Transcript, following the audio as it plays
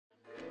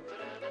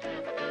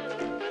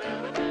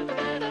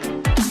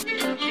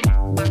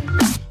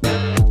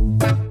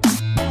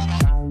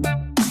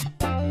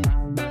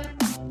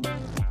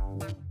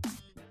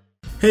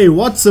Hey,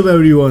 what's up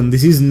everyone,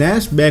 this is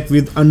Nesh back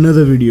with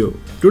another video.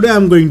 Today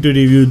I'm going to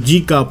review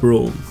Jgcaap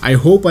Rom. I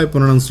hope I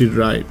pronounced it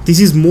right. This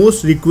is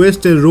most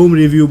requested ROM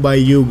review by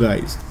you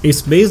guys.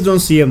 It's based on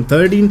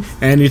CM13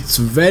 and it's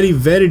very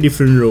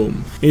different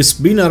ROM. It's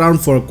been around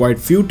for quite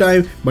few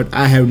time, but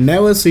I have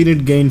never seen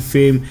it gain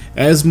fame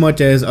as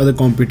much as other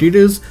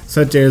competitors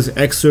such as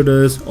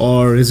Exodus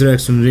or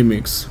Resurrection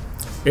Remix.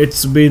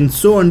 It's been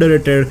so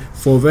underrated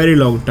for a very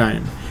long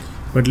time.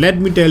 But let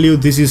me tell you,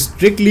 this is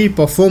strictly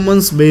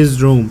performance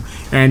based ROM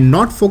and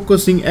not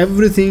focusing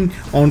everything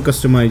on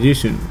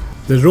customization.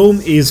 The ROM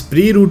is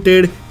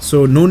pre-rooted,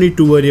 so no need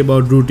to worry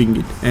about rooting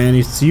it, and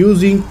it's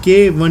using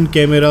K1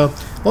 camera,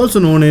 also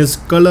known as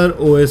Color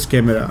OS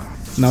camera.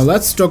 Now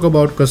let's talk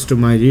about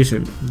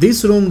customization.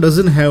 This ROM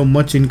doesn't have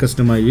much in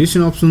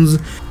customization options.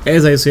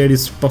 As I said,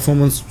 it's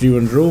performance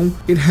driven ROM.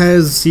 It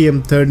has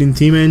CM13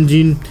 theme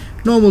engine,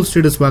 normal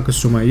status bar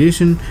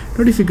customization,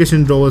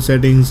 notification drawer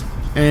settings,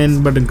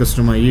 and button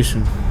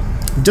customization,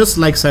 just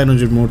like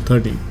Cyanogen Mode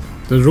 13.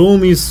 The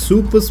ROM is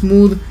super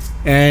smooth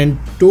and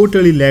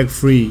totally lag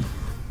free.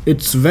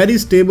 It's very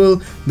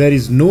stable, there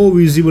is no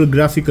visible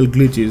graphical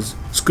glitches.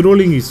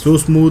 Scrolling is so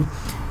smooth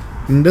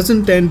and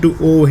doesn't tend to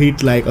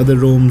overheat like other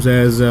ROMs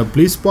as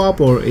BlizzPop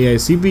or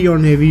AICP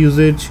on heavy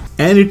usage.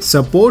 And it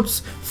supports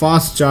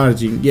fast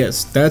charging.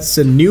 Yes, that's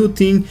a new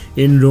thing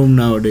in ROM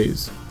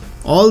nowadays.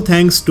 All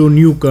thanks to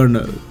new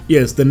kernel.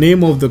 Yes, the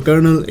name of the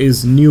kernel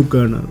is new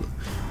kernel.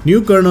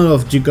 New kernel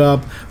of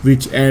Jgcaap,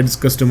 which adds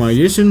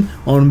customization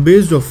on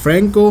based of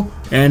Franco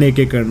and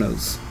AK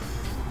kernels.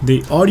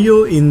 The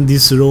audio in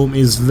this ROM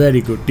is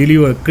very good,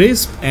 deliver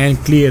crisp and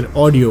clear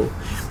audio.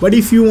 But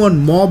if you want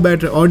more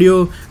better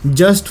audio,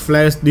 just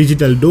flash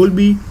digital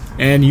Dolby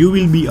and you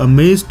will be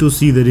amazed to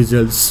see the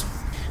results.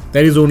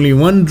 There is only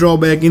one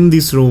drawback in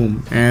this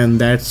ROM, and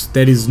that's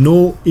there is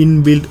no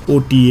inbuilt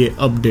OTA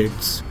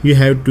updates. You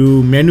have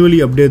to manually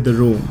update the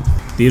ROM.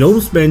 The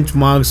ROM's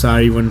benchmarks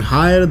are even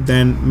higher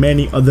than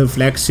many other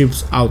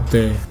flagships out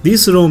there.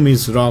 This ROM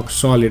is rock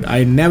solid.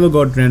 I never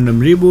got random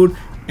reboot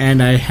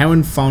and I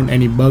haven't found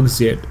any bugs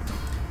yet.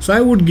 So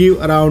I would give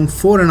around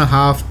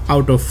 4.5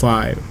 out of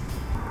 5.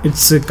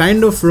 It's a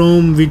kind of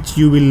ROM which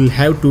you will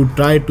have to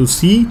try to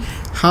see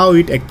how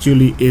it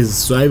actually is.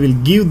 So I will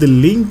give the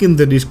link in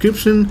the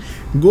description.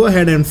 Go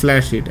ahead and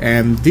flash it.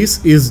 And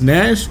this is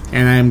Nesh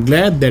and I am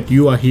glad that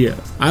you are here.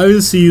 I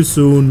will see you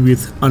soon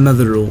with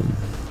another ROM.